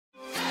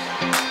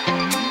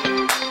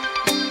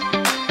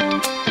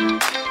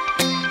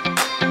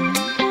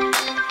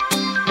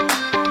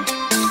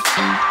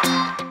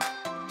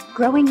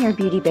Growing your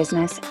beauty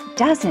business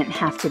doesn't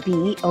have to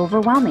be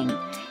overwhelming.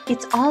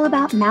 It's all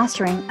about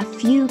mastering a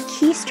few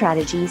key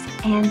strategies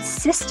and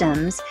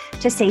systems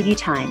to save you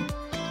time.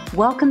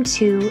 Welcome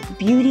to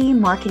Beauty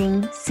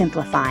Marketing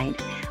Simplified,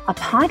 a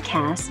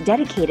podcast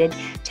dedicated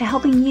to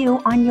helping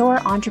you on your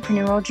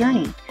entrepreneurial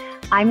journey.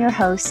 I'm your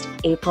host,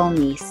 April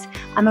Neese.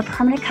 I'm a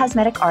permanent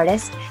cosmetic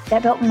artist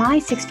that built my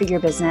six-figure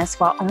business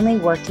while only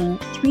working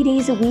 3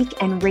 days a week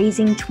and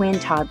raising twin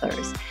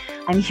toddlers.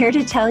 I'm here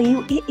to tell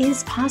you it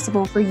is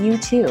possible for you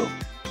too.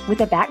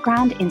 With a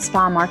background in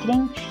spa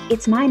marketing,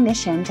 it's my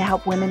mission to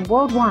help women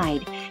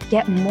worldwide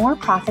get more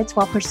profits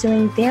while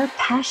pursuing their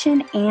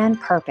passion and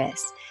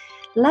purpose.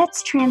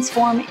 Let's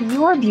transform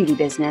your beauty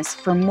business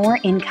for more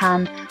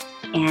income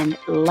and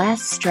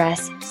less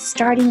stress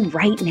starting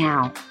right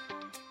now.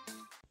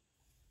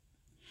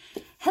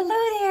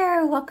 Hello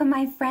there. Welcome,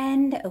 my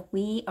friend.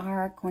 We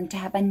are going to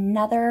have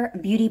another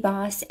Beauty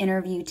Boss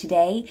interview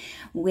today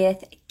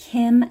with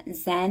Kim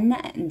Zen,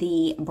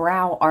 the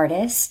brow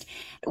artist.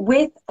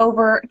 With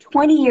over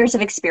 20 years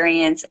of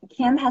experience,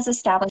 Kim has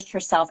established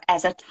herself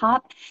as a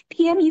top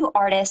PMU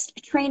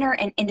artist, trainer,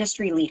 and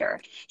industry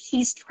leader.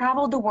 She's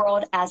traveled the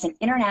world as an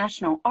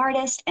international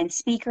artist and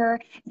speaker,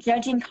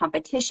 judging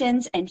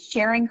competitions and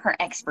sharing her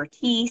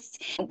expertise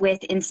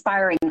with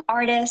inspiring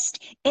artists.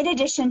 In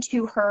addition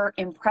to her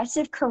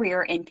impressive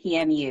career in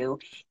PMU,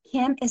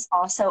 Kim is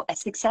also a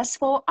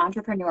successful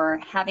entrepreneur,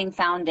 having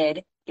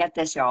founded, get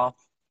this y'all,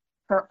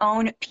 her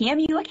own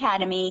PMU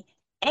Academy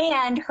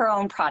and her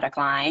own product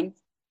line.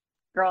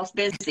 Girl's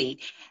busy.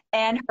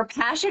 And her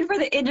passion for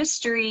the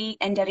industry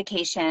and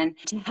dedication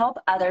to help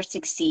others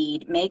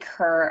succeed make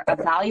her a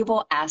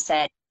valuable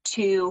asset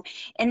to,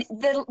 and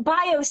the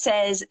bio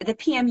says the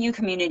PMU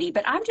community,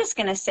 but I'm just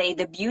going to say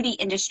the beauty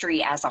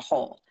industry as a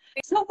whole.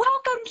 So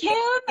welcome, Kim.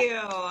 Thank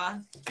you.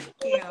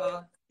 Thank you.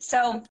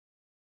 So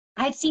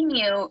I've seen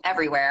you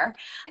everywhere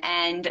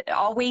and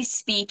always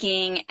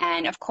speaking,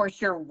 and of course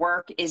your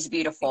work is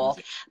beautiful,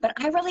 but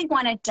I really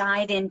want to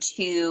dive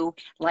into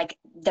like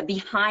the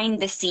behind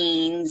the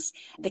scenes,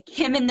 the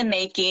Kim in the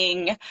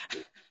making,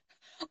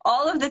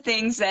 all of the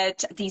things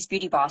that these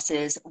beauty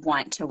bosses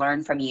want to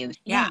learn from you.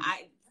 Yeah,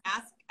 I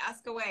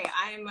ask away.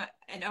 I'm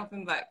an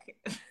open book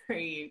for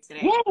you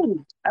today. Yay.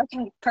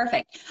 Okay,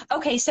 perfect.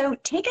 Okay, so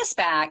take us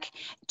back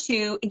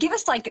to give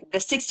us like the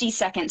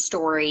 60-second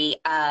story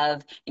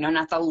of,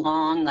 not the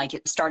long, like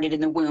it started in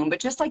the womb,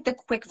 but just like the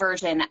quick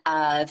version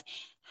of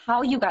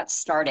how you got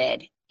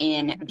started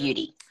in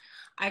beauty.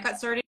 I got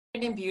started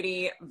in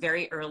beauty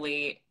very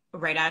early,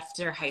 right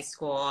after high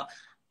school.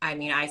 I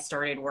mean, I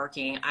started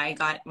working. I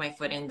got my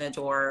foot in the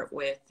door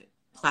with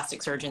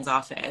plastic surgeon's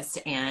office,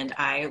 and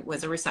I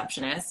was a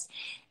receptionist,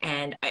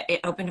 and it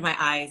opened my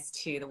eyes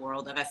to the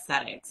world of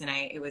aesthetics, and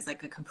it was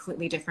like a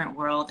completely different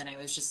world, and I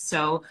was just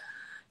so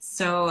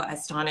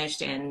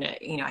astonished, and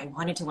I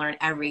wanted to learn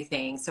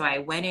everything. So I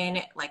went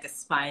in like a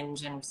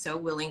sponge and so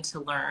willing to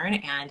learn,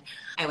 and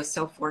I was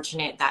so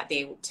fortunate that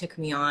they took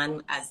me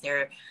on as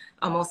their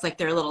almost like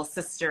their little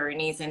sister or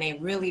niece, and they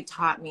really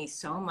taught me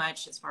so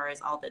much as far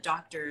as all the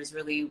doctors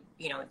really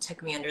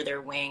took me under their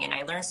wing, and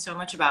I learned so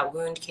much about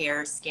wound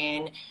care,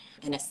 skin,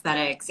 and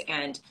aesthetics.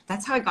 And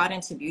that's how I got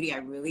into beauty. I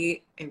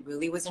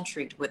really was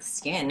intrigued with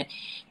skin,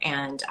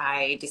 and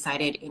I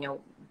decided,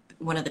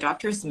 one of the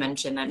doctors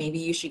mentioned that maybe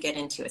you should get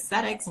into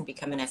aesthetics and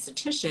become an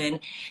esthetician.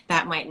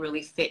 That might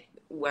really fit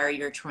where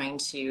you're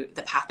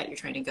the path that you're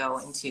trying to go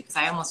into, because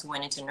I almost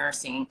went into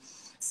nursing.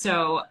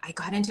 So I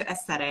got into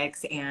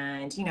aesthetics,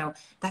 and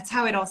that's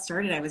how it all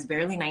started. I was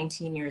barely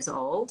 19 years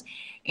old,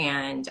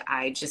 and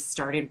I just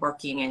started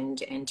working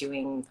and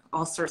doing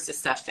all sorts of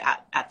stuff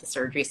at the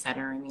surgery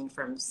center. I mean,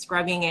 from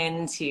scrubbing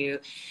in to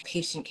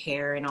patient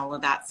care and all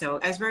of that. So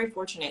I was very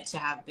fortunate to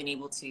have been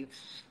able to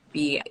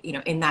be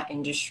in that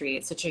industry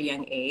at such a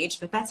young age.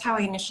 But that's how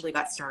I initially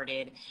got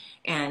started,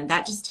 and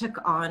that just took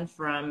on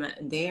from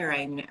there.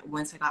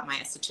 Once I got my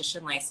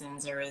esthetician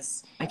license, there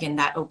was, again,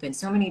 that opened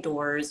so many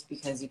doors,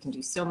 because you can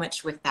do so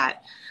much with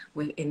that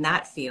in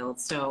that field.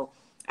 So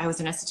I was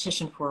an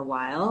esthetician for a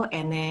while,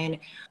 and then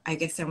I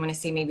guess I want to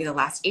say maybe the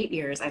last 8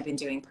 years I've been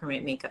doing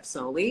permanent makeup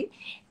solely,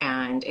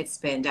 and it's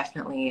been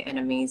definitely an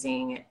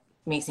amazing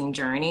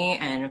journey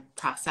and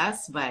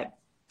process. But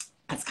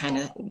that's kind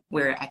of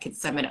where I could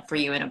sum it up for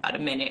you in about a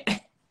minute.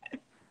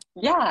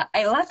 Yeah,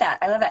 I love that.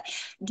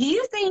 Do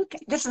you think,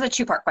 this is a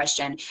two-part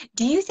question,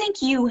 do you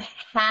think you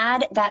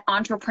had that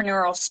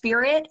entrepreneurial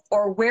spirit,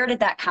 or where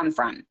did that come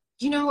from?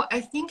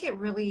 I think it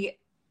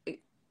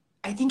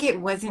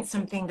wasn't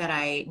something that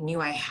I knew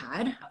I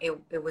had.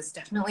 It was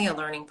definitely a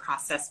learning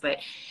process, but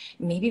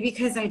maybe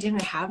because I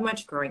didn't have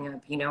much growing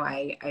up,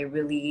 I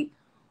really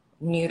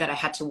knew that I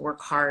had to work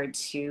hard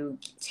to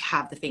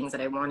have the things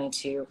that I wanted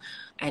to,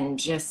 and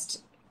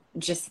just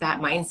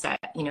that mindset,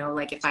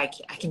 like if I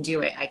can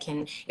do it,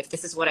 if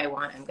this is what I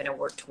want, I'm going to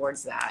work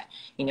towards that.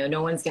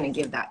 No one's going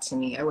to give that to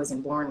me. I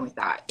wasn't born with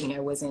that.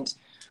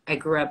 I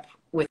grew up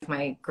with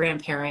my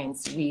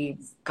grandparents. We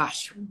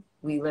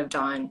lived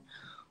on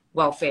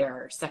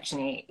welfare, Section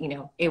 8,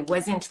 it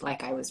wasn't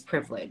like I was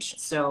privileged.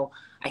 So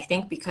I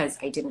think because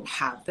I didn't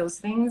have those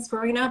things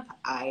growing up,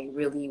 I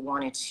really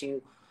wanted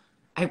to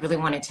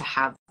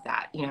have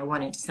that. You know, I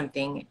wanted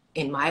something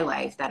in my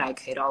life that I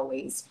could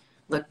always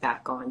look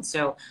back on.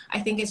 So I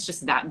think it's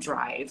just that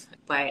drive,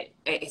 but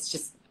it's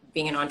just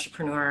being an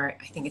entrepreneur.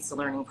 I think it's a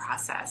learning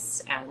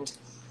process, and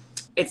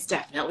it's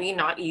definitely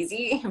not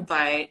easy,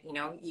 but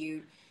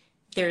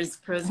there's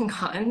pros and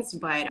cons,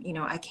 but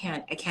I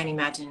can't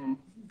imagine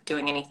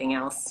doing anything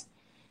else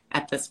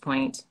at this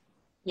point.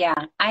 Yeah,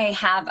 I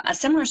have a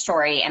similar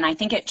story, and I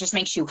think it just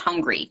makes you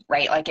hungry,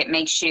 right? Like it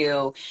makes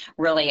you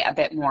really a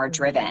bit more Mhm.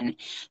 driven.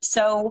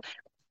 So,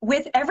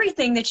 with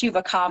everything that you've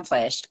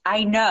accomplished,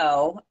 I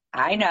know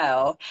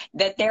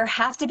that there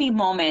have to be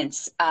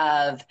moments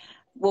of,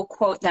 we'll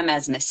quote them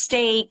as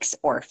mistakes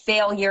or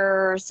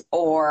failures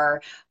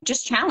or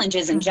just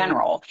challenges in Mhm.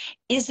 general.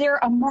 Is there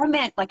a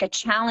moment, like a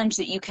challenge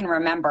that you can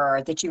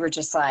remember that you were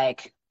just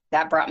like,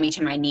 that brought me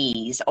to my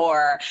knees,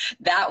 or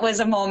that was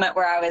a moment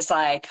where I was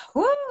like,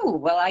 whoo,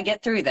 will I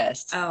get through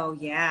this? Oh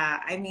yeah.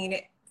 I mean,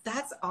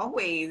 that's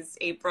always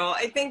April.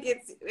 I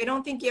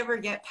don't think you ever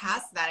get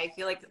past that. I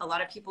feel like a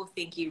lot of people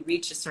think you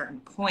reach a certain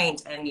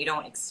point and you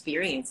don't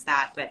experience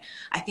that, but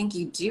I think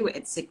you do.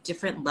 It's like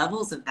different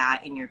levels of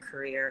that in your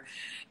career.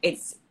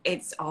 It's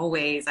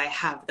always, I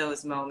have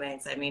those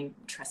moments. I mean,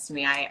 trust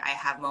me, I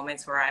have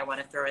moments where I want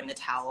to throw in the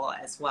towel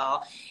as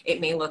well. It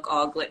may look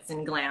all glitz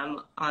and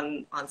glam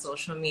on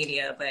social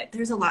media, but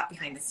there's a lot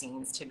behind the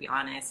scenes, to be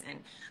honest.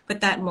 But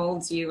that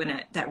molds you,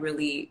 and that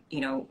really,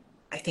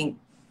 I think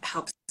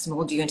helps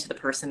mold you into the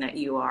person that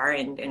you are,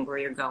 and where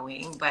you're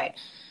going. But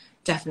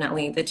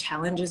definitely the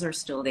challenges are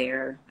still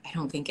there. I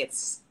don't think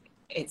it's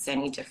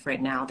any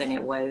different now than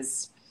it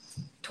was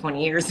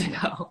 20 years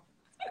ago.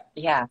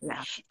 Yeah.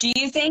 Yeah. Do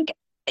you think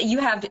you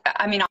have,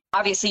 I mean,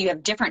 obviously you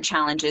have different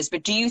challenges,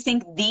 but do you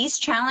think these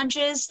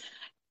challenges,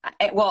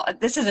 well,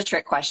 this is a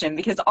trick question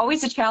because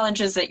always the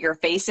challenges that you're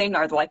facing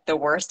are like the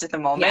worst at the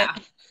moment.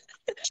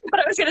 Yeah. But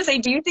I was going to say,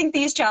 do you think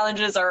these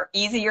challenges are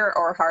easier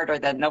or harder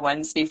than the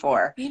ones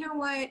before? You know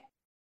what?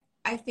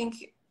 I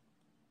think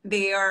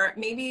they are,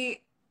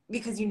 maybe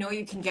because you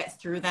can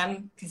get through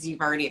them because you've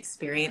already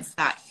experienced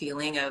that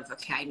feeling of,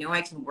 okay, I know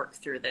I can work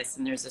through this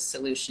and there's a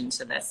solution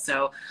to this.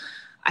 So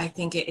I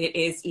think it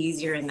is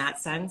easier in that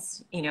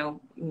sense.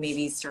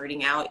 Maybe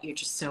starting out, you're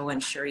just so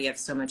unsure. You have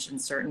so much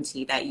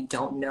uncertainty that you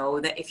don't know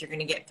that if you're going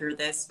to get through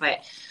this. But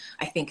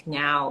I think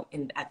now,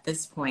 at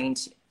this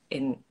point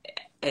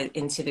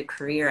into the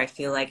career, I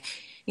feel like,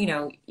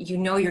 you're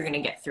going to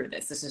get through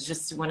this. This is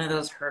just one of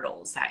those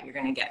hurdles that you're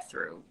going to get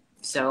through.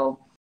 So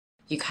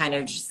you kind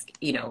of just,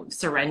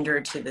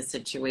 surrender to the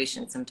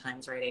situation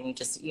sometimes, right? And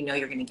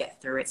you're going to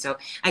get through it. So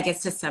I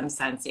guess to some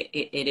sense, it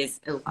is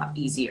a lot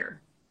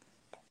easier.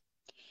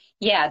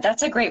 Yeah,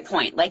 that's a great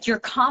point. Like your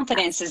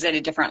confidence is at a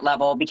different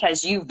level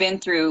because you've been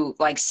through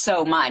like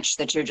so much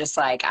that you're just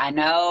like, I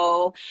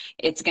know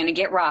it's going to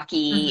get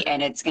rocky Mhm.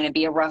 and it's going to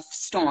be a rough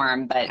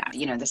storm, but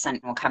Yeah. the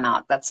sun will come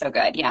out. That's so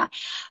good. Yeah.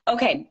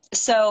 Okay.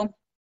 So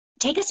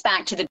take us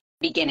back to the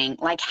beginning.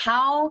 Like,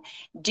 how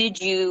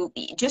did you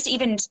just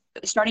even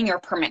starting your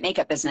permanent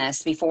makeup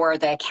business before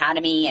the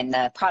academy and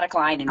the product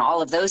line and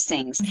all of those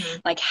things?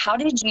 Mhm. Like, how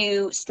did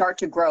you start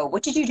to grow?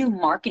 What did you do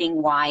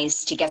marketing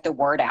wise to get the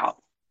word out?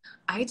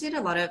 I did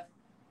a lot of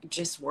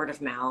just word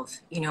of mouth.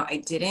 I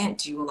didn't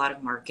do a lot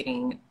of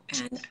marketing,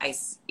 and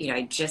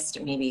I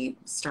just maybe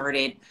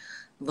started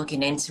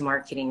looking into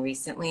marketing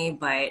recently,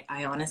 but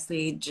I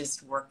honestly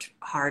just worked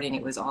hard and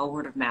it was all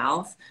word of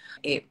mouth.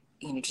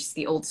 Just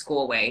the old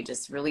school way,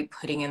 just really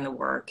putting in the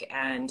work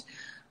and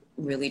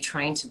really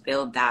trying to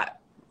build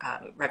that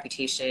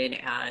reputation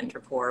and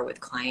rapport with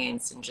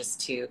clients, and just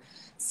to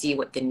see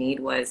what the need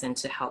was and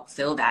to help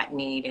fill that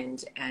need,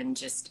 and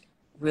just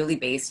really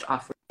based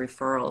off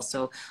referrals.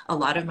 So a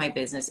lot of my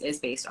business is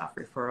based off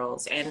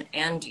referrals, and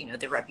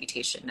the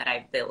reputation that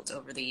I've built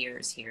over the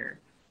years here.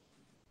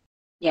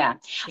 Yeah.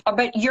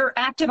 But you're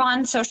active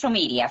on social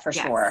media for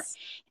sure. Yes.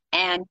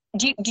 And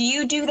do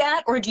you do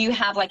that, or do you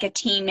have like a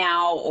team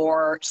now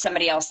or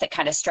somebody else that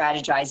kind of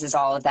strategizes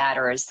all of that,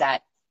 or is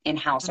that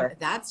in-house or?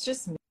 That's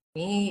just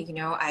me.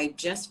 I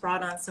just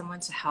brought on someone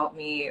to help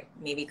me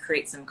maybe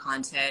create some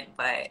content,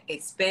 but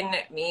it's been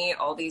me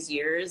all these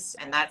years,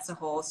 and that's a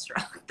whole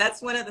struggle.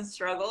 That's one of the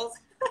struggles.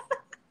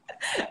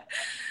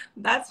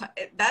 That's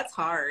that's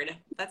hard.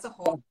 That's a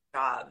whole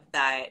job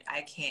that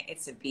I can't.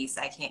 It's a beast.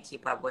 I can't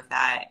keep up with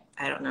that.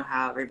 I don't know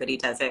how everybody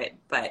does it,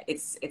 but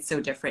it's so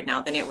different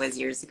now than it was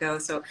years ago.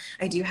 So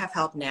I do have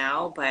help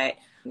now, but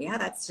yeah,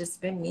 that's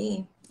just been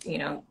me.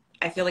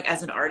 I feel like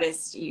as an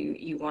artist,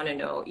 you want to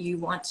know,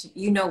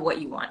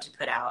 what you want to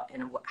put out,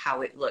 and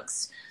how it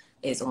looks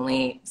is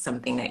only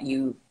something that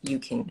you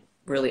can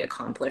really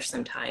accomplish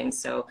sometimes.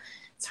 So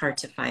it's hard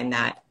to find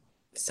that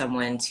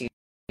someone to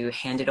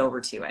hand it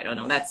over to. I don't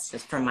know. That's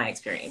just from my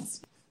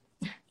experience.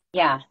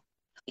 Yeah.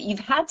 You've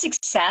had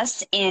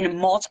success in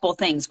multiple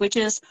things, which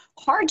is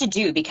hard to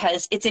do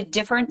because it's a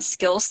different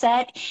skill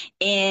set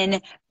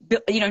in,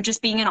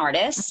 just being an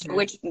artist, Mhm.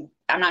 which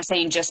I'm not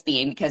saying just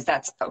being because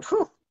that's,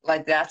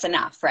 Like that's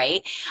enough,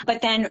 right?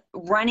 But then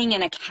running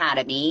an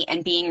academy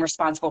and being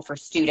responsible for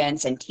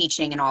students and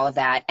teaching and all of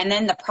that. And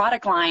then the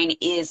product line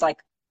is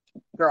like,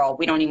 girl,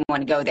 we don't even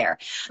want to go there.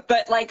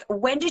 But like,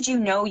 when did you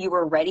know you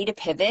were ready to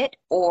pivot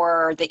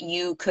or that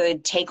you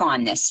could take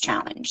on this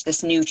challenge,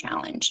 this new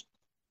challenge?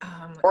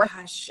 Or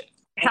Gosh,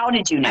 how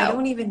did you I know?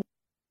 don't even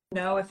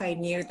know if I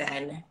knew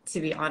then,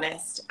 to be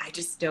honest. I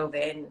just dove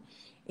in,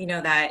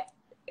 that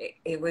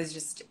it was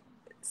just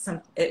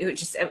it was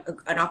just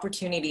an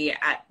opportunity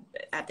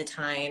at the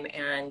time.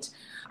 And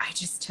I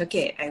just took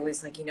it. I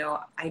was like,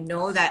 I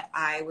know that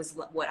I was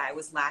what I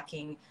was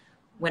lacking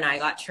when I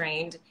got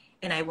trained,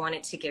 and I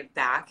wanted to give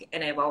back.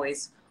 And I've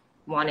always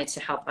wanted to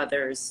help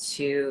others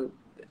to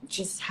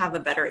just have a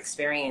better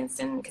experience.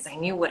 And because I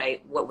knew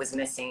what was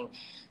missing.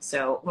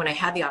 So when I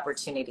had the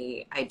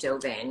opportunity, I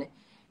dove in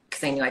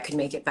because I knew I could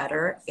make it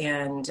better,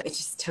 and it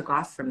just took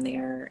off from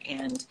there.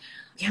 And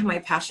yeah, my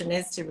passion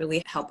is to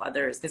really help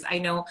others because I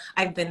know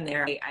I've been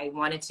there. I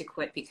wanted to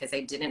quit because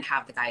I didn't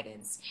have the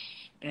guidance.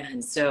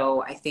 And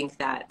so I think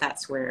that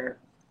that's why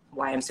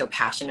I'm so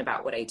passionate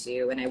about what I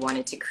do. And I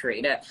wanted to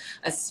create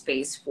a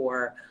space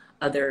for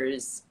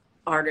others,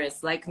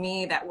 artists like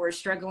me that were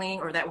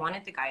struggling or that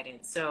wanted the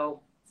guidance. So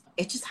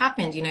it just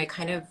happened,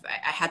 I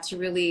had to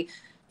really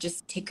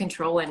just take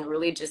control and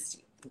really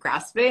just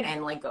grasp it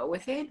and like go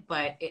with it.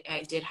 But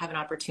I did have an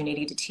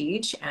opportunity to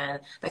teach, and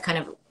that kind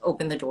of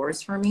opened the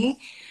doors for me.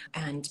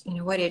 And you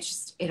know what,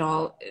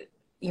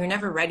 you're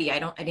never ready. I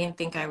didn't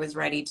think I was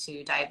ready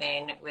to dive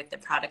in with the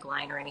product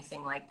line or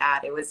anything like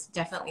that. It was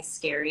definitely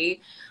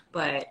scary,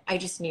 but I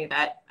just knew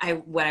that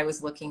what I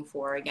was looking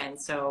for again.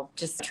 So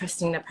just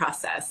trusting the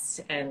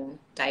process and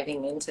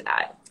diving into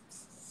that.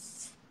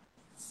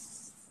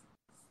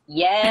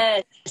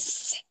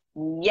 Yes.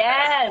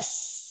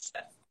 Yes.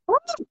 Woo.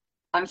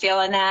 I'm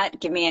feeling that.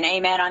 Give me an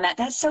amen on that.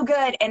 That's so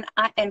good.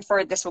 And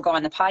for this will go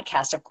on the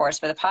podcast, of course,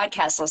 for the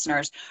podcast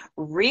listeners,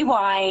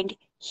 rewind,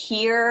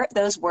 hear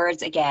those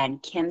words again.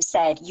 Kim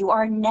said, you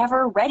are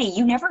never ready.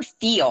 You never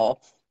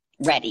feel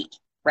ready,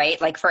 right?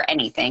 Like for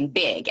anything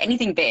big,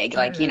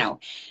 like,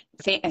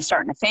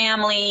 starting a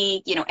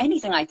family,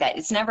 anything like that.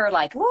 It's never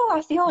like, oh,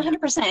 I feel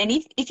 100%. And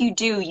if you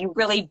do, you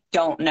really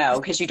don't know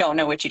because you don't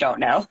know what you don't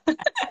know.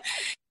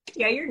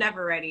 Yeah, you're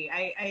never ready.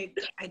 I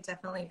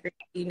definitely agree.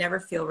 You never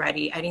feel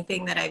ready.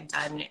 Anything that I've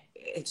done,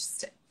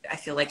 I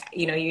feel like,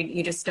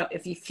 you just don't,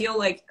 if you feel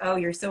like, oh,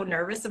 you're so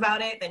nervous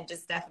about it, then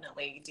just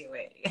definitely do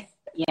it.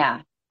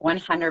 Yeah,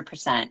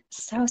 100%.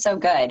 So, so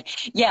good.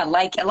 Yeah,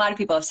 like a lot of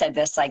people have said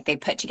this, like they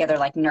put together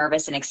like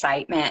nervous and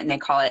excitement and they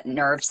call it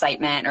nerve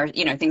excitement or,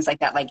 things like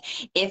that. Like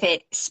if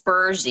it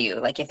spurs you,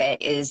 like if it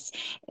is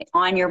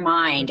on your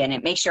mind and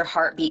it makes your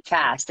heart beat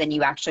fast, then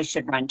you actually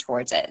should run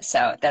towards it.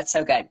 So that's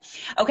so good.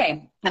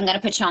 Okay, I'm going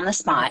to put you on the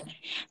spot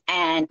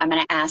and I'm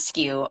going to ask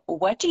you,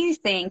 what do you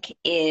think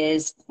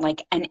is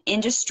like an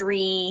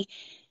industry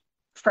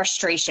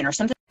frustration or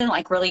something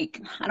like really,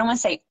 I don't want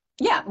to say,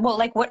 yeah, well,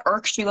 like what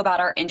irks you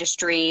about our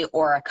industry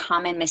or a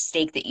common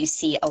mistake that you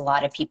see a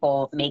lot of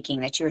people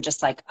making that you're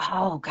just like,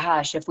 oh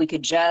gosh, if we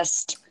could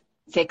just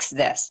fix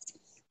this.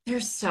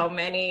 There's so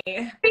many.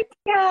 Yeah,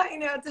 I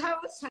know. How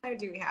much time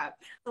do we have?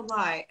 A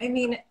lot. I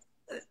mean,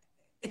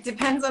 it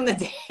depends on the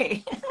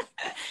day.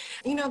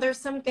 There's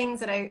some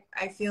things that I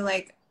feel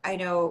like, I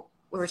know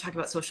we were talking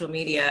about social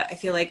media. I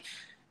feel like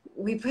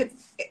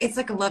it's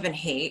like a love and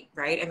hate,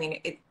 right? I mean,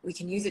 we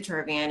can use it to our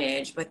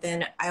advantage, but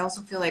then I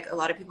also feel like a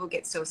lot of people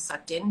get so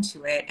sucked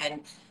into it,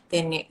 and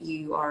then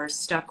you are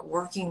stuck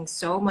working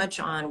so much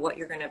on what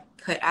you're going to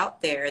put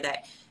out there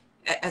that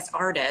as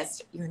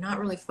artists, you're not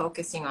really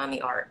focusing on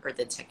the art or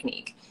the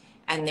technique.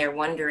 And they're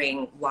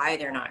wondering why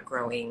they're not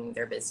growing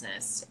their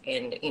business.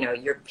 And,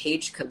 your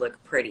page could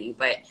look pretty,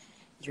 but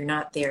you're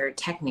not there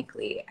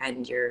technically,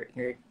 and your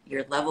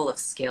level of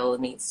skill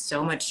needs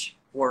so much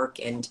work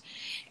and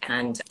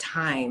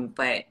time,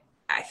 but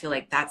I feel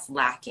like that's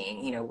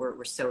lacking.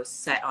 We're so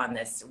set on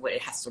this, what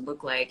it has to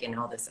look like and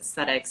all this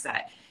aesthetics,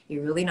 that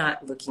you're really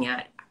not looking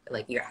at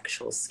like your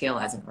actual skill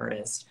as an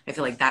artist. I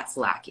feel like that's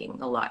lacking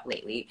a lot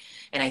lately,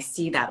 and I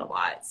see that a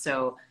lot.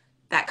 So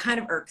that kind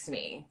of irks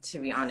me, to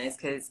be honest,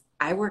 because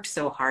I worked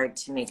so hard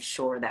to make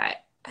sure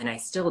that, and I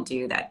still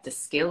do, that the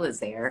skill is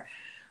there,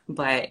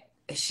 but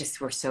it's just,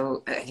 we're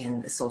so,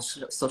 again, the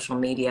social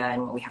media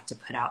and what we have to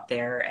put out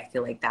there, I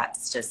feel like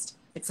that's just,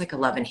 it's like a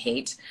love and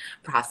hate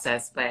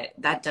process. But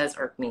that does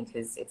irk me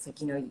because it's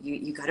like,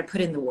 you got to put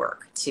in the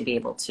work to be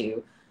able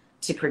to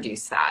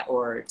produce that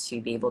or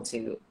to be able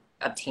to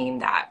obtain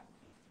that.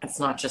 It's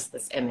not just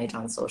this image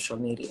on social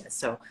media.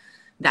 So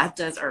that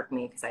does irk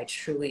me because I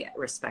truly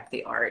respect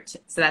the art.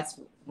 So that's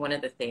one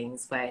of the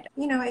things. But,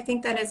 I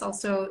think that is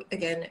also,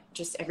 again,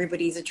 just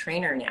everybody's a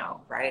trainer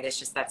now, right? It's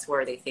just, that's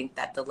where they think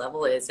that the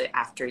level is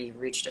after you've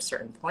reached a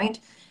certain point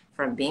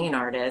from being an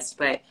artist.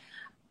 But,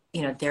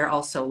 they're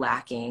also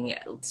lacking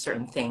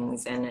certain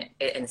things, and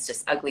it's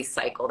just ugly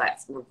cycle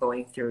that we're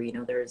going through.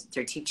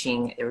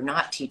 They're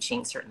not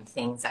teaching certain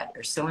things that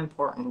are so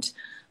important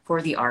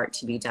for the art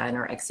to be done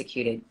or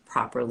executed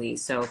properly.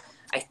 So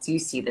I do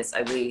see this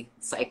ugly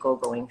cycle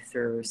going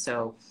through.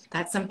 So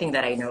that's something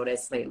that I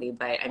noticed lately.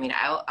 But I mean,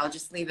 I'll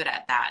just leave it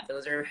at that.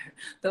 Those are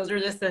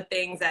just the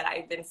things that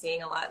I've been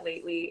seeing a lot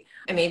lately.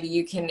 And maybe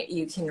you can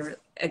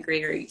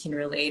agree or you can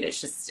relate. It's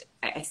just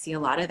I see a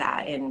lot of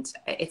that, and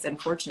it's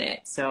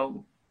unfortunate.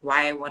 So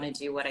why I want to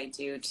do what I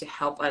do to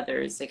help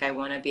others. Like I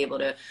want to be able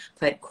to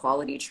put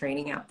quality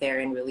training out there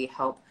and really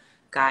help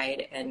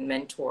guide and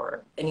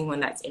mentor anyone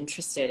that's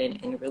interested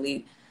in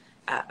really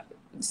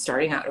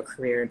starting out a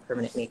career in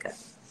permanent makeup.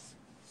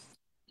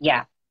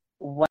 Yeah,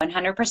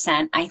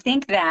 100%. I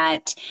think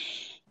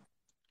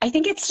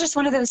it's just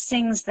one of those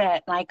things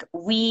that like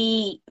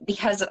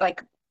because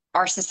like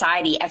our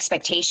society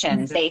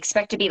expectations, Mm-hmm. they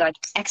expect to be like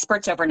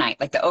experts overnight,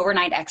 like the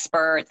overnight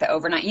expert, the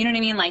overnight, you know what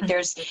I mean? Like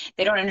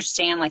they don't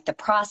understand like the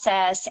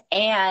process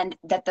and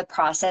that the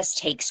process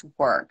takes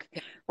work,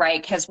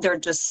 right? Because they're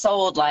just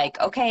sold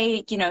like,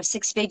 okay, you know,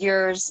 six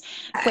figures,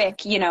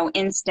 quick, you know,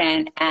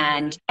 instant.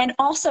 Mm-hmm. And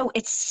also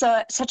it's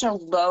such a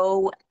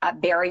low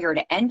barrier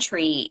to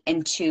entry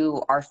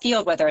into our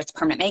field, whether it's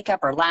permanent makeup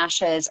or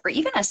lashes or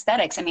even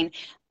aesthetics. I mean,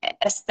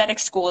 aesthetic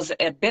school is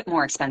a bit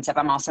more expensive.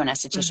 I'm also an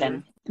Mm-hmm.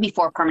 esthetician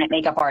before permanent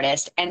makeup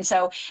artist. And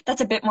so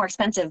that's a bit more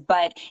expensive.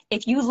 But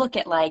if you look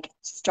at like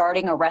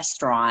starting a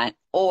restaurant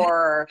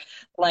or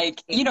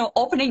like, you know,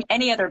 opening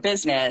any other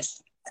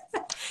business.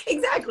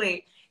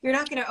 Exactly. You're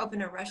not going to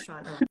open a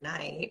restaurant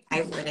overnight.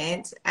 I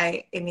wouldn't.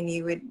 I mean,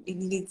 you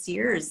need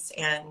years,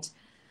 and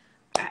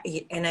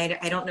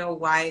I don't know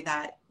why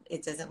that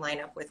it doesn't line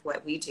up with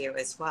what we do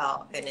as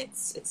well. And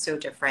it's so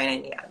different,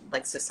 and yeah,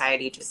 like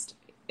society just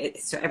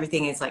so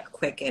everything is like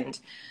quick, and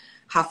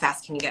how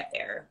fast can you get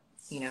there?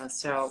 You know,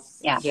 so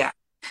Yeah, yeah.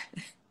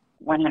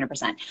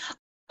 100%.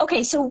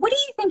 Okay, so what do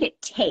you think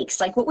it takes?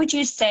 Like, what would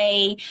you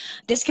say?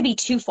 This could be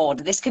twofold.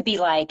 This could be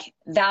like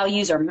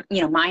values or,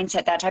 you know,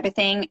 mindset, that type of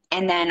thing.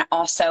 And then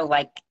also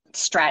like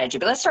strategy.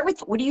 But let's start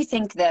with what do you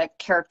think the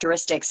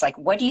characteristics, like,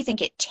 what do you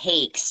think it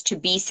takes to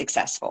be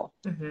successful?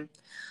 Hmm.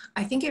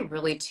 I think it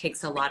really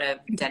takes a lot of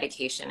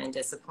dedication and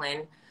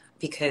discipline,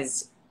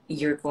 because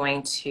you're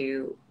going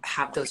to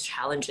have those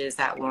challenges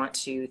that want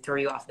to throw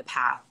you off the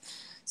path.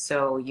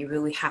 So you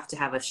really have to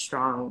have a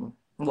strong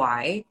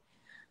why.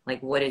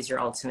 Like, what is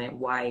your ultimate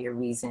why, your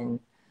reason?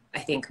 I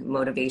think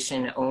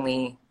motivation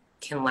only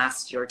can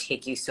last you or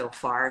take you so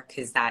far,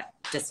 because that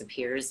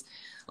disappears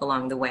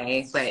along the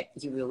way. But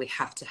you really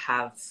have to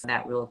have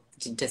that real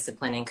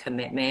discipline and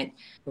commitment,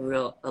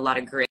 a lot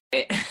of grit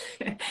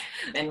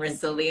and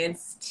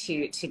resilience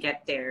to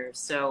get there.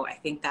 So I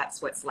think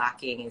that's what's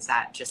lacking, is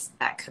that just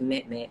that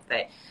commitment.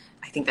 But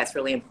I think that's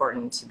really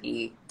important to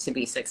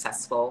be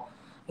successful.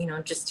 You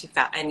know, just too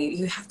fast, and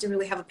you have to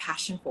really have a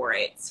passion for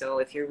it. So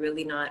if you're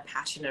really not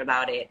passionate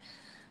about it,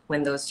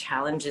 when those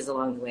challenges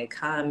along the way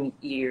come,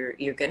 you're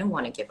going to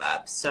want to give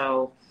up.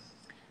 So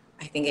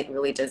I think it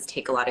really does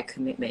take a lot of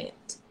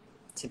commitment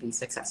to be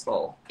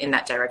successful in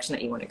that direction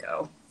that you want to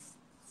go.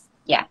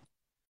 Yeah,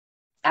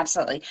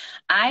 absolutely.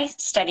 I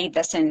studied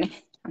this I'm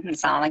going to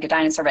sound like a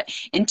dinosaur, but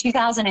in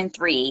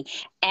 2003,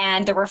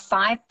 and there were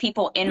five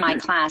people in my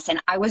class,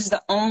 and I was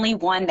the only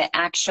one that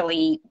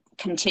actually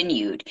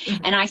continued.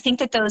 Mm-hmm. And I think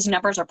that those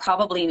numbers are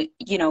probably,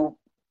 you know,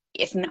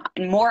 if not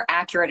more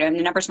accurate, and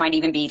the numbers might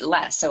even be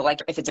less. So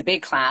like if it's a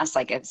big class,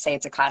 like if, say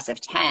it's a class of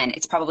 10,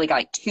 it's probably got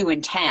like 2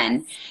 and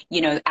 10,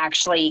 you know,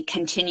 actually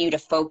continue to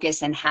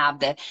focus and have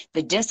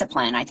the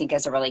discipline, I think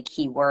is a really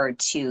key word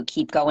to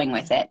keep going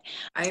with it.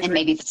 I And agree.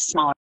 maybe if it's a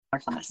smaller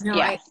class. No,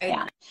 Yeah,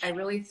 yeah. I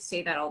really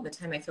say that all the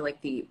time. I feel like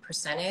the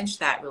percentage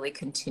that really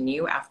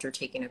continue after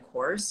taking a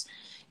course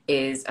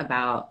is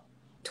about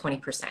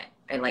 20%.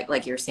 And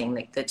like you're saying,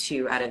 like the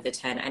 2 out of the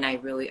 10. And I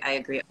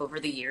agree. Over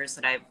the years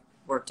that I've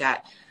worked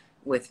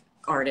with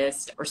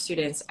artists or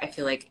students, I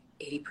feel like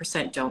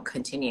 80% don't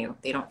continue.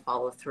 They don't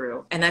follow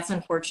through. And that's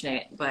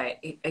unfortunate.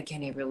 But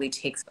again, it really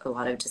takes a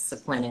lot of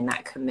discipline and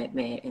that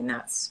commitment. And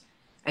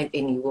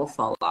you will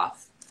fall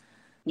off.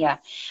 Yeah.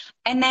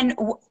 And then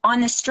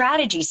on the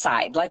strategy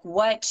side, like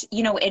what,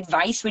 you know,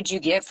 advice would you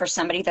give for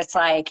somebody that's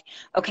like,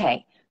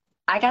 okay,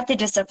 I got the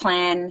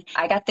discipline,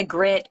 I got the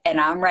grit, and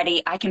I'm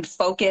ready. I can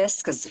focus,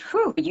 because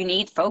you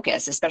need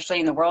focus,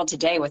 especially in the world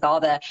today with all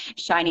the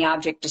shiny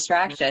object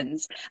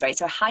distractions, right?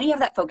 So how do you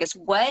have that focus?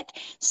 What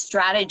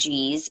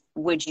strategies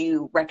would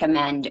you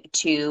recommend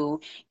to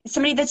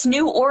somebody that's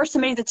new or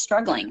somebody that's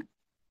struggling?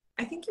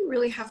 I think you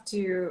really have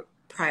to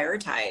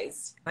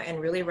prioritize and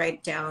really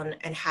write down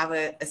and have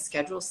a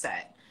schedule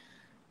set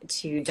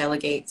to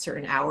delegate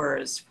certain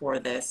hours for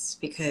this,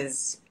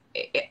 because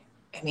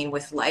I mean,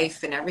 with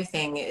life and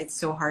everything, it's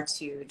so hard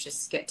to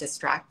just get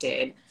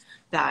distracted,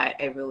 that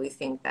I really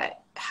think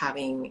that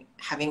having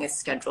a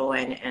schedule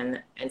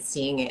and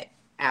seeing it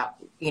out,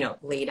 you know,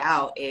 laid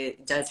out,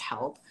 it does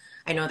help.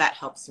 I know that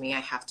helps me.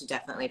 I have to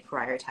definitely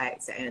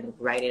prioritize and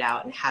write it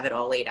out and have it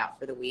all laid out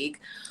for the week,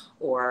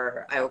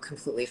 or I will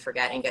completely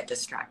forget and get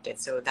distracted.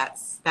 So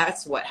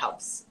that's what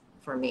helps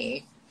for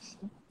me.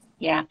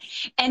 Yeah.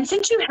 And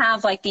since you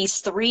have like these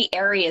 3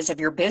 areas of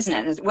your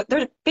business,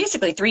 they're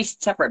basically 3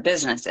 separate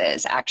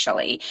businesses,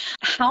 actually.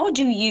 How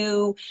do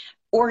you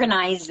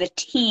organize the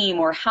team,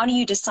 or how do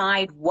you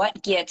decide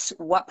what gets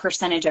what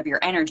percentage of your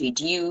energy?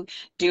 Do you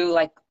do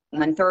like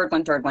one third,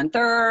 one third, one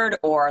third,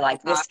 or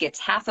like this gets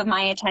half of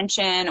my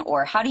attention,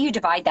 or how do you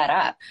divide that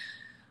up?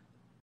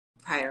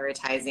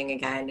 Prioritizing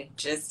again,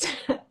 just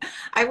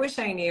I wish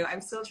I knew.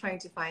 I'm still trying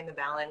to find the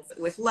balance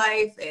with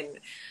life and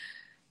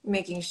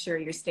making sure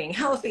you're staying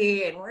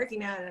healthy and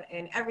working out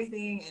and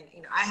everything. And,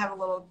 you know, I have a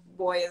little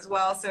boy as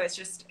well. So it's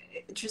just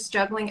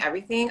juggling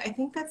everything. I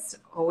think that's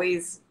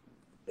always,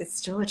 it's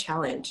still a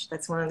challenge.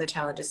 That's one of the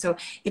challenges. So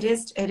it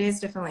is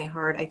definitely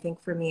hard. I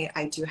think for me,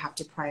 I do have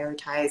to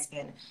prioritize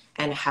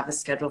and have a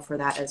schedule for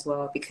that as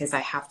well, because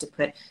I have to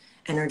put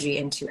energy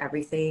into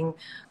everything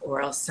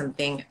or else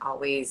something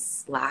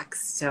always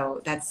lacks.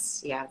 So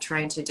that's, yeah,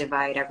 trying to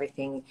divide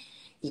everything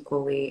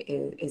equally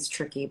is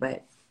tricky,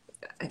 but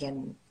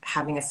again,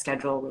 having a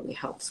schedule really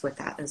helps with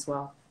that as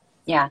well.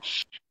 Yeah.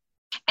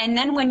 And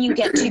then when you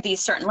get to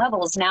these certain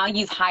levels, now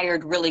you've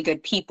hired really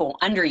good people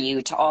under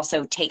you to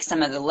also take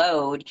some of the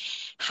load.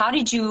 How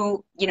did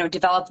you,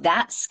 develop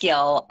that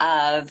skill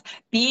of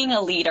being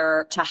a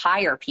leader to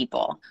hire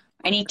people?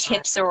 Any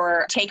tips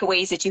or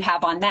takeaways that you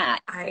have on that?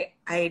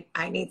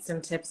 I need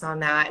some tips on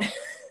that.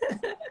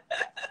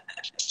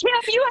 Yeah,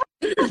 you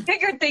have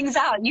figured things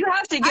out. You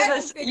have to give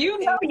us, you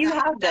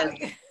have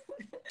this.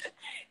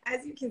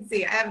 As you can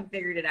see, I haven't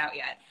figured it out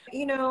yet.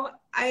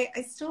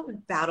 I still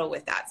battle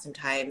with that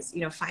sometimes.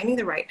 Finding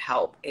the right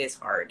help is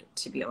hard,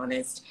 to be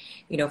honest.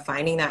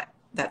 Finding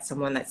that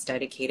someone that's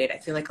dedicated. I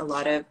feel like a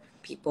lot of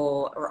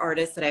people or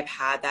artists that I've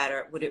had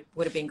that would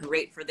have been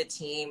great for the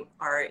team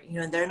are,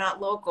 they're not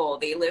local.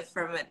 They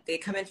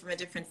come in from a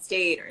different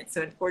state, or it's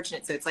so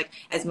unfortunate. So it's like,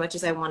 as much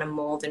as I want to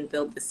mold and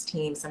build this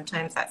team,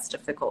 sometimes that's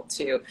difficult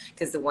too,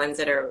 because the ones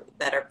that are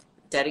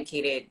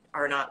dedicated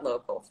are not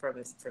local from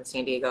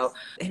San Diego.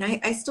 And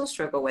I still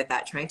struggle with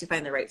that, trying to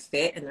find the right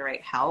fit and the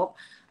right help.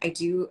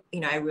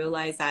 I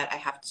realize that I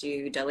have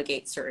to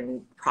delegate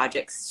certain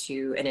projects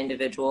to an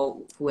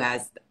individual who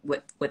has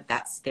what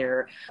that's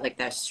their, like,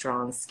 that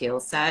strong skill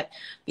set,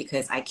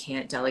 because I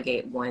can't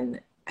delegate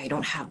one. I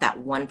don't have that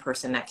one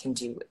person that can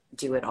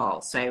do it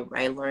all. So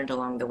I learned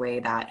along the way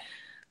that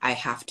I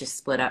have to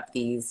split up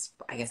these,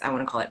 I guess I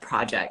want to call it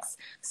projects,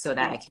 so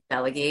that I can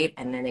delegate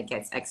and then it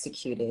gets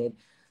executed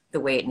the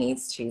way it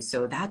needs to.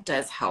 So that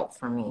does help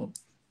for me.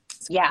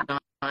 So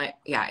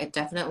it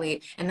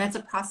definitely, and that's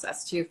a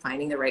process too,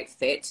 finding the right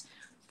fit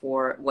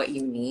for what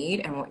you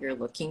need and what you're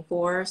looking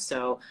for.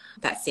 So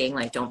that saying,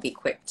 like, don't be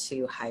quick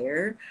to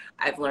hire,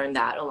 I've learned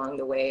that along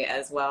the way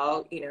as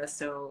well.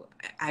 So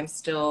I'm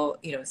still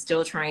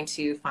trying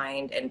to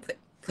find and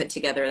put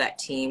together that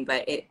team,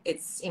 but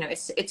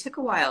it took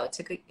a while.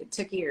 It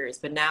took years,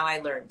 but now I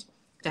learned.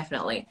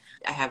 Definitely.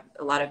 I have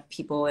a lot of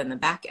people in the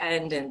back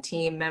end and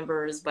team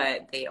members,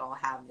 but they all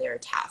have their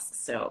tasks.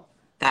 So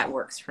that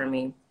works for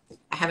me.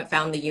 I haven't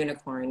found the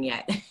unicorn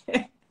yet.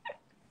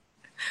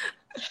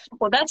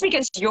 Well, that's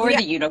because you're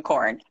the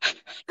unicorn.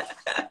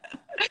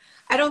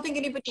 I don't think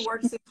anybody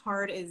works as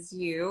hard as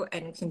you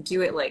and can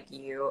do it like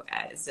you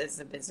as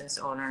a business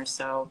owner.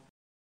 So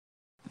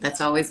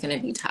that's always going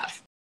to be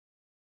tough.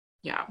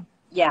 Yeah.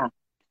 Yeah.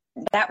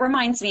 That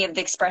reminds me of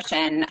the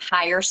expression,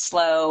 hire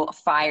slow,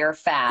 fire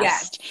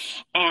fast.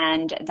 Yes.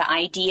 And the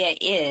idea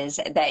is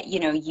that,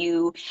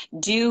 you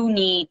do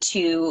need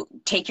to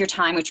take your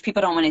time, which people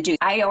don't want to do.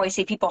 I always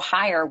say people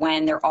hire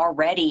when they're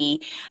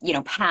already,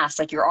 past,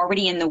 like you're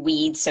already in the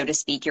weeds, so to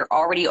speak. You're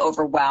already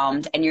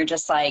overwhelmed and you're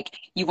just like,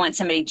 you want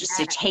somebody just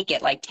to take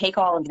it, like take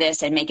all of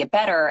this and make it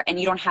better. And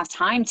you don't have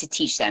time to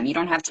teach them. You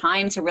don't have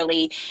time to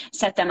really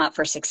set them up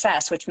for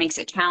success, which makes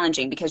it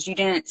challenging because you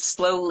didn't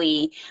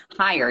slowly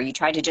hire. You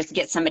tried to just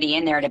get somebody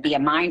in there to be a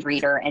mind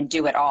reader and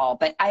do it all.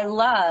 But I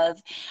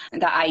love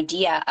the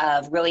idea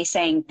of really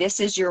saying, this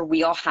is your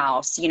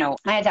wheelhouse.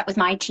 I had that with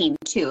my team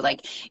too.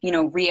 Like,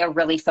 Rhea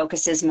really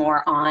focuses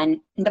more on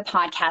the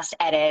podcast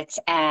edits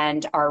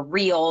and our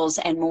reels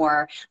and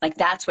more, like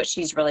that's what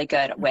she's really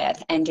good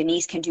with. And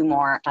Denise can do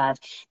more of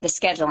the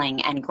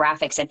scheduling and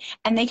graphics,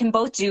 and they can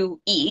both do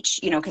each,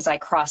 because I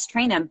cross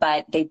train them,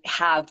 but they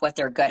have what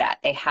they're good at.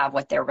 They have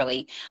what they're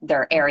really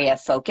their area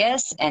of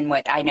focus and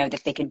what I know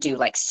that they can do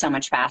like so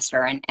much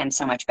faster and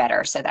so much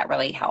better. So that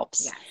really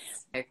helps. Yes,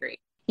 I agree.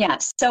 Yeah.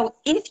 So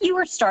if you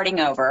were starting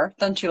over,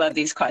 don't you love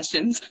these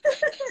questions?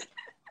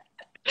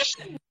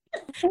 If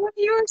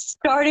you were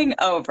starting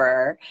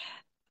over,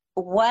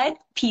 what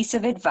piece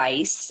of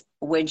advice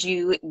would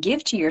you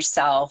give to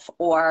yourself,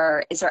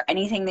 or is there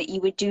anything that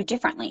you would do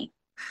differently?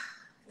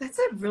 That's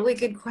a really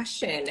good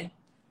question.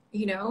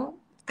 I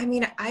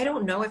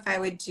don't know if I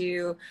would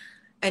do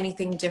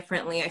anything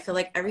differently. I feel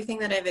like everything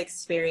that I've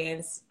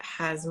experienced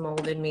has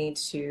molded me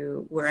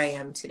to where I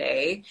am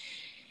today.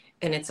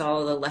 And it's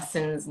all the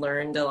lessons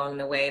learned along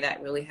the way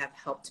that really have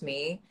helped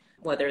me,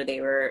 whether they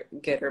were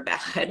good or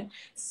bad.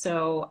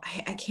 So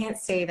I can't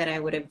say that I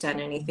would have done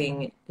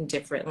anything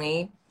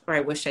differently, or I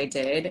wish I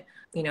did.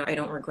 I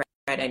don't regret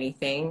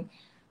anything.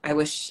 I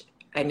wish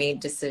I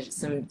made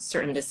some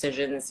certain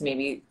decisions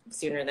maybe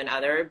sooner than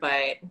other,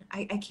 but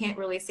I can't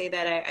really say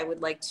that I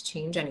would like to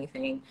change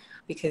anything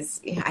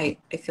because I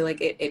feel like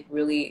it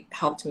really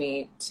helped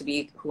me to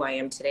be who I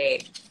am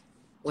today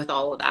with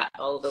all of that,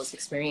 all of those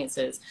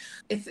experiences.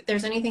 If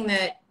there's anything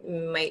that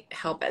might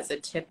help as a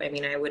tip, I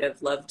mean, I would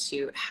have loved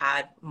to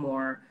had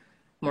more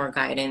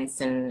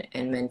guidance and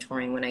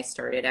mentoring when I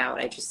started out.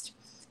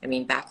 I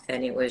mean, back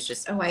then it was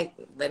just,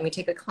 let me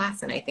take a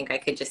class and I think I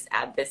could just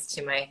add this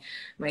to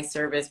my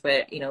service.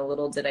 But,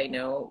 little did I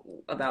know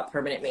about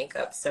permanent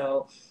makeup.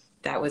 So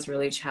that was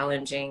really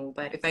challenging.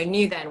 But if I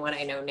knew then what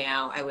I know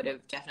now, I would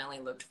have definitely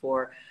looked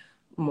for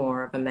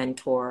more of a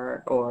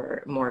mentor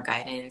or more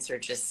guidance or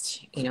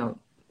just,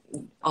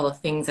 all the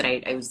things that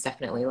I was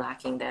definitely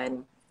lacking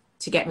then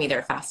to get me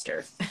there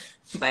faster.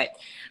 But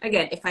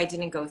again, if I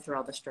didn't go through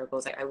all the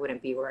struggles, I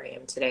wouldn't be where I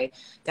am today.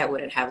 That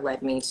wouldn't have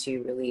led me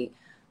to really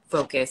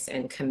focus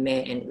and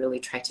commit and really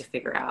try to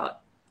figure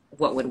out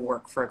what would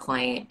work for a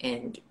client,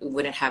 and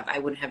I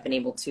wouldn't have been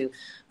able to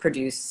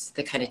produce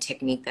the kind of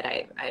technique that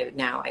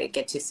I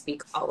get to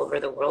speak all over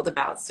the world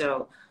about.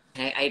 So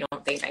I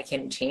don't think I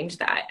can change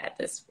that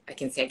I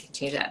can say I can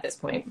change that at this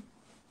point.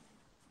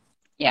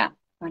 Yeah,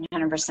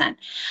 100%.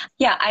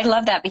 Yeah, I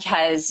love that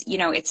because,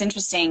 it's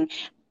interesting.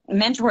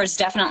 Mentors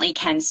definitely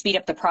can speed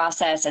up the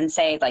process and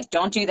say, like,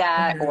 don't do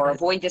that or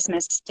avoid this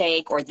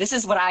mistake, or this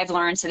is what I've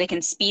learned, so they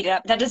can speed it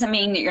up. That doesn't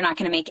mean that you're not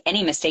going to make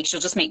any mistakes.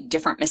 You'll just make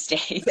different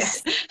mistakes.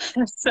 Yes.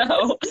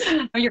 So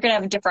you're going to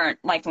have different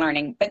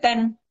learning. But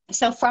then,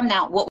 so from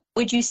that, what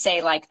would you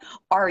say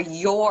are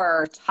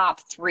your top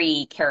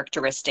 3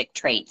 characteristic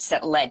traits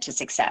that led to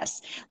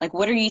success? Like,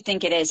 what do you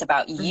think it is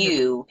about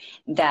you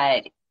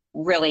that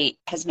really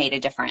has made a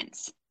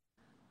difference?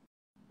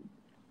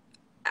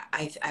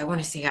 I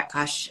want to say,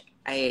 gosh,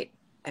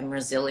 I'm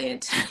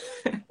resilient.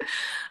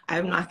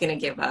 I'm not going to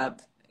give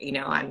up.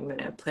 I'm going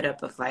to put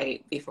up a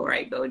fight before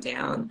I go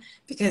down,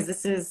 because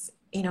this is,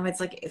 it's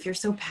like, if you're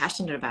so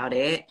passionate about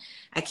it,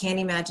 I can't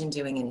imagine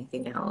doing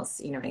anything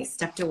else. I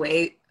stepped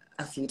away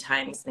a few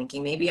times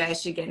thinking maybe I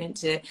should get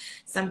into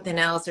something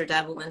else or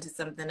dabble into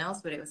something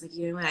else. But it was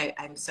like,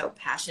 I'm so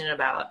passionate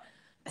about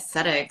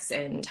aesthetics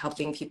and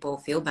helping people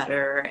feel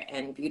better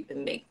and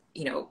make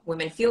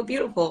women feel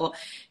beautiful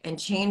and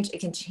change. It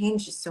can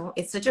change so.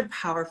 It's such a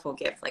powerful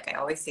gift. Like I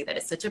always say, that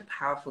it's such a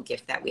powerful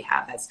gift that we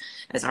have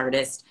as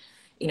artists,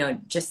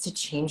 just to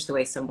change the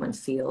way someone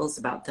feels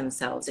about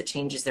themselves. It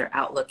changes their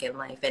outlook in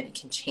life and it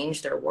can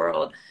change their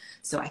world.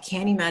 So I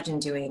can't imagine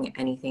doing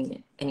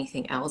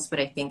anything else. But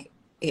I think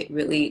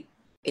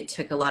it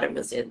took a lot of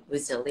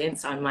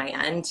resilience on my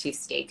end to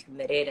stay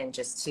committed and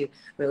just to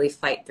really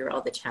fight through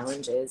all the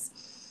challenges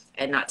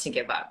and not to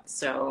give up.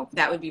 So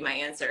that would be my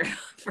answer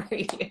for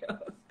you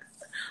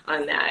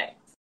on that.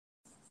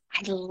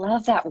 I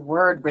love that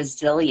word,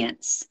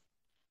 resilience.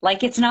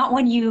 Like, it's not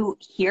one you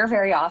hear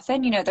very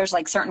often. There's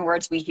certain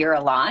words we hear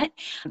a lot,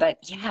 but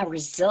yeah,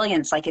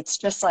 resilience. It's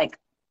just oh,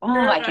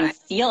 I can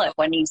feel it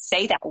when you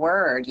say that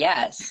word.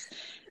 Yes.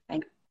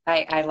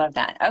 I love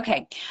that.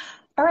 Okay.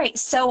 All right.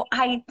 So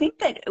I think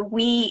that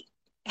we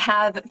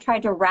have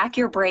tried to rack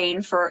your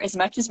brain for as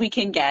much as we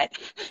can get.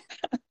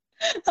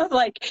 Of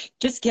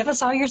just give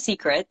us all your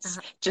secrets.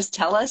 Just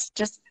tell us,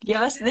 just give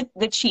us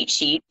the cheat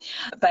sheet.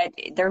 But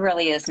there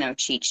really is no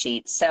cheat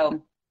sheet.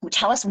 So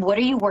tell us, what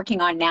are you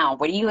working on now?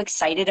 What are you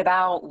excited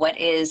about? What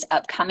is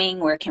upcoming?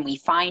 Where can we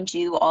find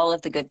you? All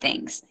of the good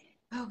things.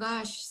 Oh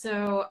gosh.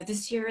 So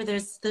this year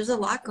there's a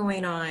lot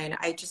going on.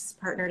 I just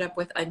partnered up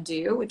with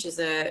Undo, which is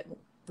a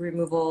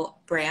removal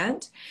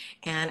brand,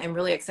 and I'm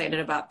really excited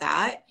about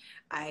that.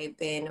 I've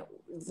been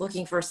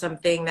looking for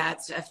something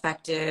that's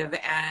effective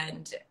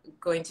and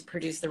going to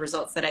produce the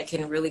results that I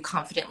can really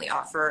confidently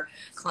offer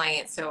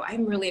clients. So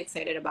I'm really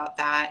excited about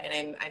that,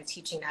 and I'm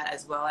teaching that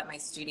as well at my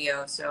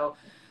studio. So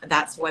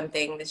that's one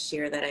thing this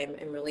year that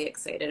I'm really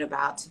excited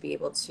about, to be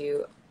able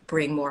to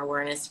bring more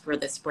awareness for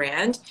this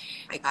brand.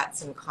 I got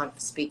some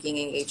speaking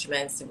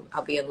engagements, and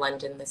I'll be in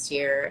London this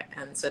year,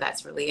 and so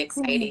that's really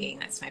exciting.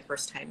 That's my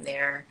first time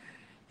there.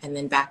 And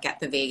then back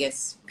at the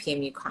Vegas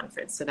PMU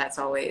conference. So that's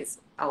always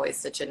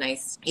such a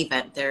nice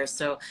event there.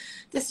 So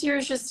this year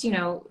is just,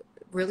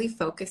 really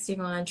focusing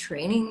on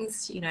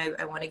trainings.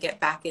 I want to get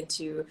back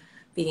into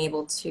being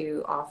able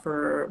to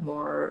offer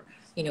more,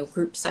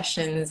 group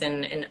sessions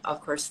and of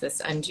course this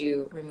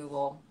Undo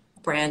removal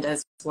brand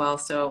as well.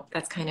 So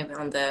that's kind of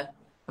on the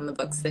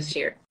books this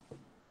year.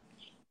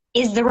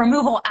 Is the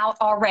removal out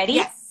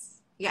already?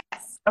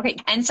 Yes. Okay.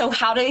 And so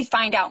how do they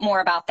find out more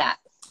about that?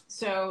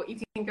 So you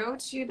can go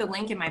to the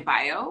link in my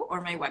bio or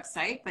my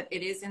website, but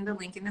it is in the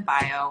link in the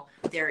bio.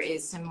 There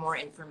is some more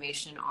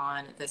information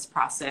on this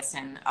process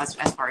and as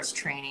far as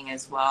training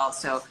as well.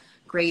 So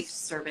great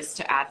service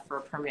to add for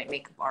permanent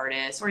makeup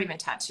artists or even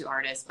tattoo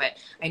artists. But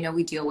I know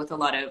we deal with a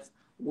lot of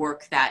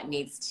work that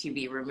needs to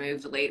be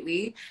removed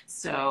lately.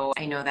 So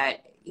I know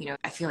that,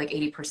 I feel like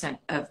 80%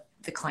 of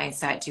the clients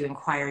that do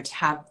inquire to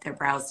have their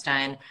brows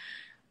done,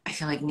 I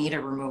feel like need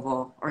a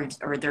removal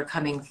or they're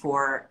coming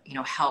for,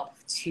 help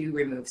to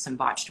remove some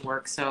botched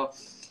work. So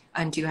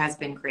undo has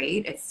been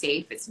great. It's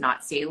safe. It's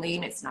not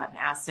saline. It's not an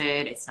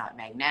acid. It's not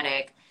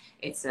magnetic.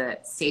 It's a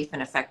safe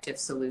and effective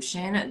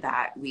solution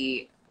that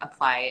we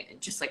apply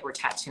just like we're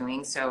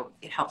tattooing. So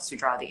it helps to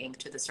draw the ink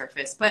to the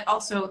surface, but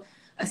also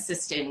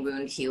assist in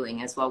wound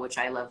healing as well, which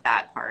I love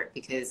that part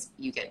because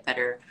you get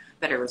better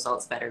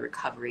results, better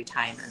recovery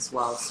time as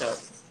well. So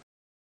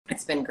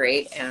it's been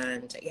great.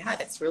 And yeah,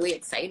 it's really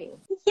exciting.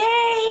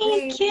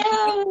 Yay, Kim!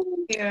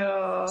 Thank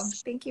you.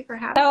 Thank you for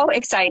having me. So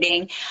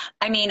exciting.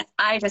 I mean,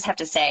 I just have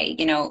to say,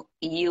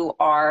 you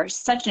are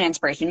such an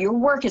inspiration. Your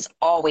work is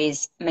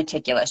always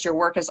meticulous. Your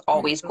work is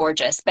always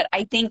gorgeous. But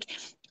I think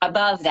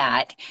above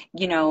that,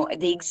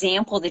 the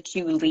example that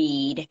you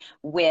lead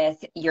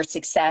with your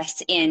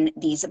success in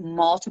these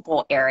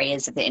multiple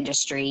areas of the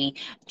industry,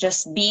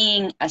 just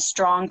being a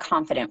strong,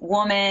 confident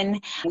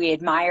woman. We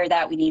admire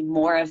that. We need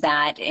more of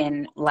that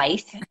in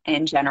life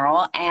in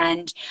general.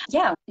 And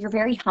yeah, you're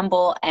very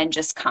humble and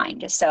just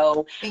kind.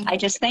 So I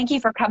just thank you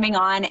for coming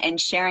on and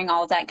sharing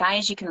all of that.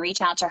 Guys, you can reach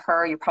out to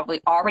her. You're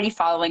probably already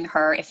following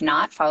her. If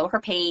not, follow her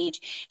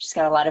page. She's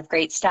got a lot of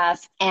great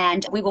stuff.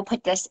 And we will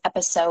put this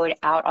episode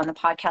out on the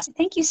podcast.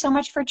 Thank you so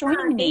much for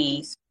joining me.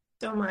 Thank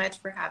you so much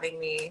for having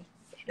me.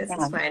 This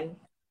is fun.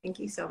 Thank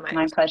you so much.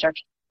 My pleasure.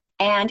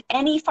 And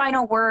any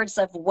final words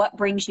of what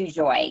brings you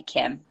joy,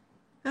 Kim?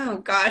 Oh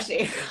gosh,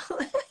 April.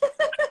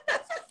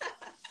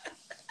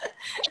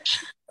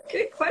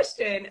 Good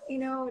question.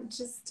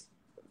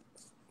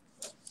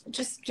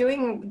 Just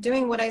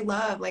doing what I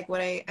love, like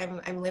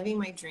I'm living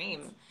my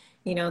dream.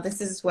 This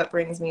is what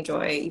brings me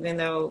joy, even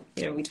though,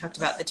 we talked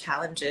about the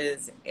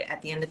challenges.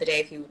 At the end of the day,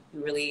 if you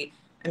really,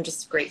 I'm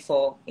just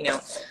grateful.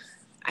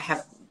 I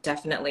have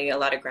definitely a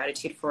lot of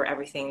gratitude for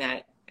everything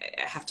that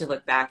I have to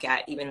look back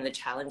at, even the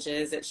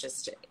challenges. It's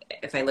just,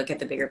 if I look at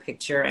the bigger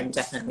picture, I'm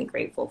definitely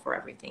grateful for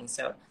everything.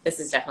 So this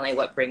is definitely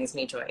what brings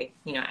me joy.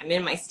 I'm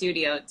in my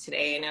studio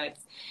today. I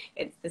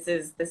know this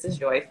is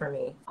joy for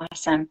me.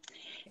 Awesome.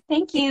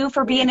 Thank you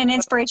for being an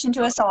inspiration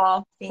to us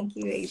all. Thank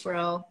you,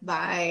 April.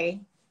 Bye.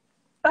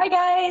 Bye,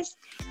 guys.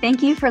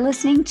 Thank you for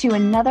listening to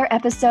another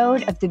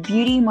episode of the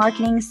Beauty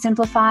Marketing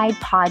Simplified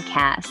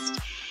podcast.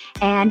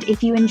 And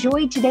if you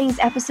enjoyed today's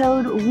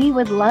episode, we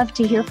would love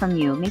to hear from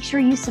you. Make sure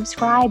you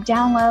subscribe,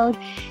 download,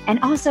 and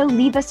also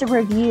leave us a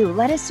review.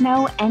 Let us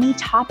know any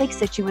topics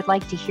that you would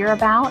like to hear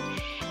about,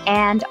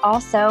 and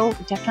also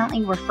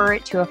definitely refer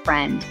it to a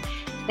friend.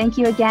 Thank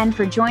you again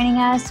for joining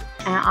us.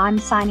 I'm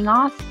signing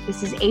off.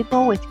 This is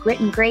April with Grit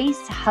and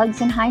Grace,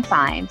 hugs and high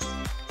fives.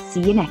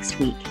 See you next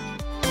week.